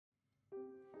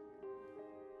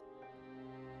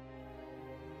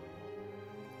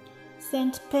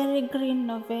Saint Peregrine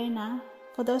Novena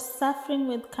for those suffering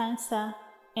with cancer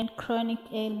and chronic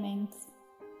ailments.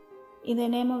 In the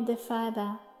name of the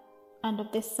Father, and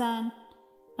of the Son,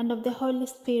 and of the Holy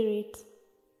Spirit.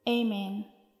 Amen.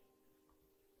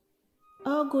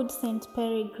 O good Saint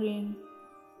Peregrine,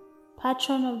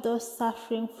 patron of those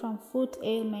suffering from foot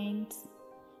ailments,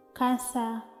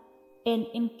 cancer, and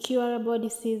incurable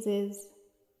diseases,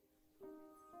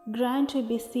 grant, we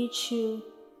beseech you,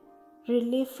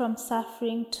 relief from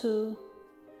suffering too.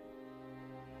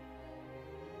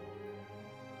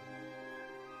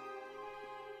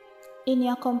 In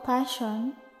your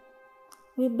compassion,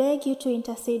 we beg you to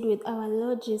intercede with our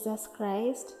Lord Jesus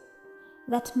Christ,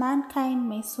 that mankind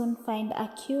may soon find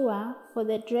a cure for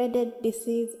the dreaded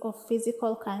disease of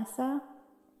physical cancer,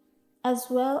 as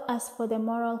well as for the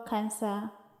moral cancer,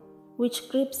 which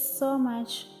grips so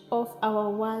much of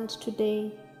our world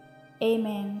today.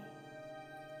 Amen.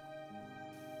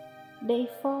 Day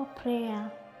 4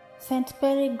 Prayer. Saint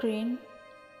Peregrine,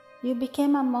 you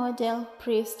became a model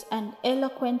priest and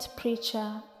eloquent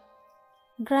preacher.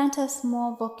 Grant us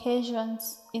more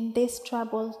vocations in these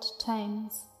troubled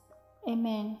times.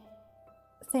 Amen.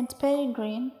 Saint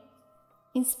Peregrine,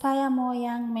 inspire more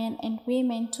young men and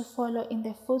women to follow in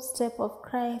the footsteps of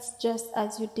Christ just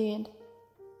as you did.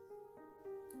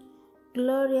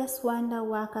 Glorious wonder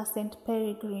worker Saint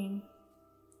Peregrine,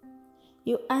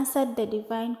 you answered the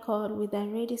divine call with a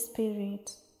ready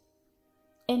spirit,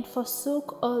 and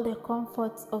forsook all the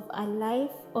comforts of a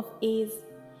life of ease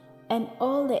and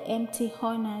all the empty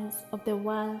honors of the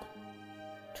world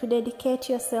to dedicate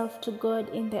yourself to God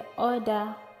in the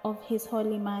order of His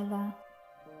Holy Mother.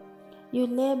 You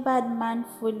labored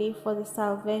manfully for the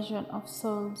salvation of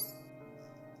souls.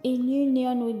 In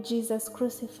union with Jesus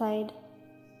crucified,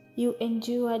 you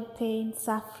endured pain,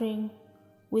 suffering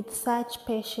with such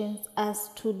patience as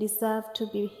to deserve to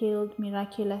be healed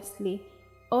miraculously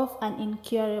of an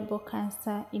incurable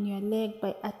cancer in your leg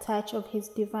by a touch of His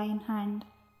divine hand.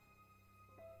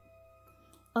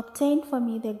 Obtain for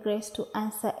me the grace to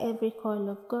answer every call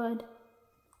of God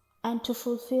and to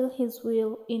fulfill His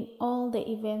will in all the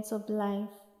events of life.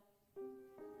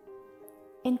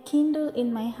 Enkindle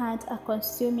in my heart a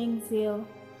consuming zeal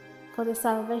for the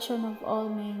salvation of all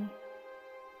men.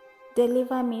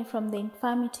 Deliver me from the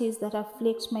infirmities that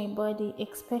afflict my body,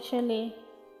 especially.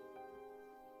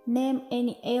 Name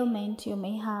any ailment you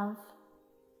may have.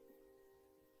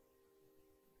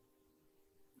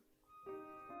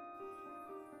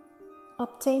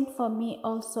 Obtain for me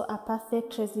also a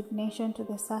perfect resignation to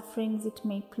the sufferings it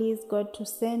may please God to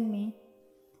send me,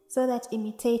 so that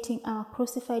imitating our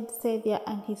crucified Savior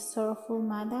and His sorrowful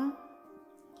Mother,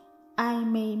 I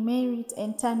may merit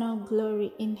eternal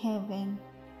glory in heaven.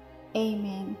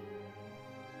 Amen.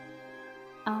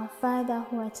 Our Father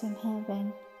who art in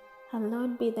heaven,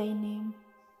 hallowed be thy name.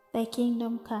 Thy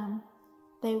kingdom come,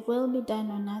 thy will be done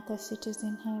on earth as it is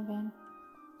in heaven.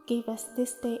 Give us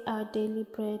this day our daily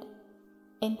bread,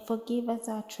 and forgive us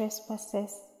our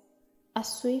trespasses,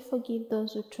 as we forgive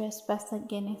those who trespass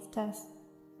against us.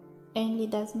 And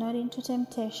lead us not into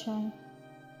temptation,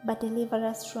 but deliver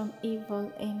us from evil.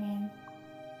 Amen.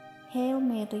 Hail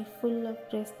Mary, full of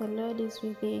grace, the Lord is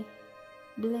with thee.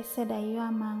 Blessed are you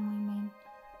among women,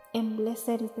 and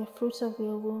blessed is the fruit of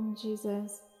your womb,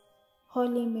 Jesus.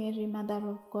 Holy Mary, Mother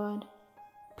of God,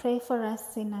 pray for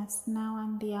us sinners, now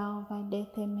and the hour of our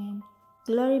death. Amen.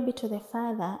 Glory be to the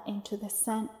Father, and to the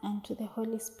Son, and to the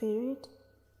Holy Spirit,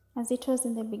 as it was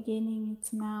in the beginning,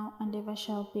 it's now, and ever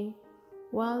shall be,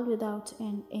 world without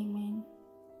end. Amen.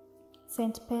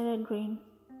 Saint Peregrine,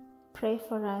 pray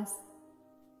for us.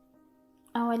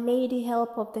 Our Lady,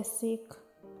 help of the sick,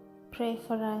 pray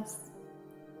for us.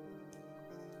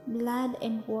 Blood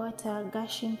and water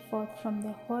gushing forth from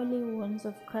the holy wounds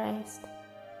of Christ,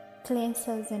 cleanse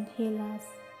us and heal us.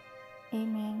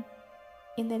 Amen.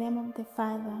 In the name of the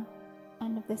Father,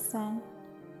 and of the Son,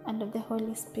 and of the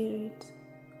Holy Spirit.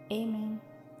 Amen.